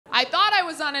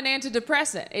was on an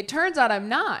antidepressant. It turns out I'm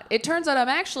not. It turns out I'm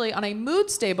actually on a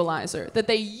mood stabilizer that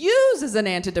they use as an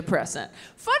antidepressant.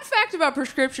 Fun fact about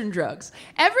prescription drugs.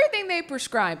 Everything they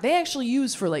prescribe, they actually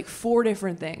use for like 4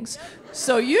 different things.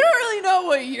 So you don't really know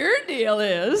what your deal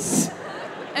is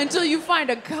until you find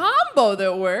a combo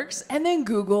that works and then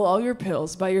Google all your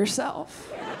pills by yourself.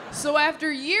 So after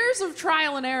years of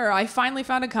trial and error, I finally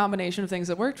found a combination of things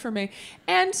that worked for me.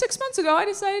 And 6 months ago, I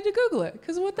decided to Google it,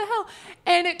 because what the hell?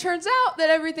 And it turns out that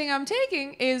everything I'm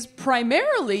taking is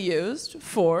primarily used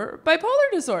for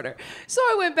bipolar disorder. So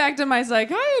I went back to my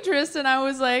psychiatrist and I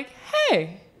was like,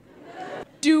 hey,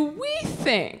 do we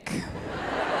think?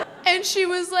 And she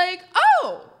was like,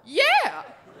 oh, yeah.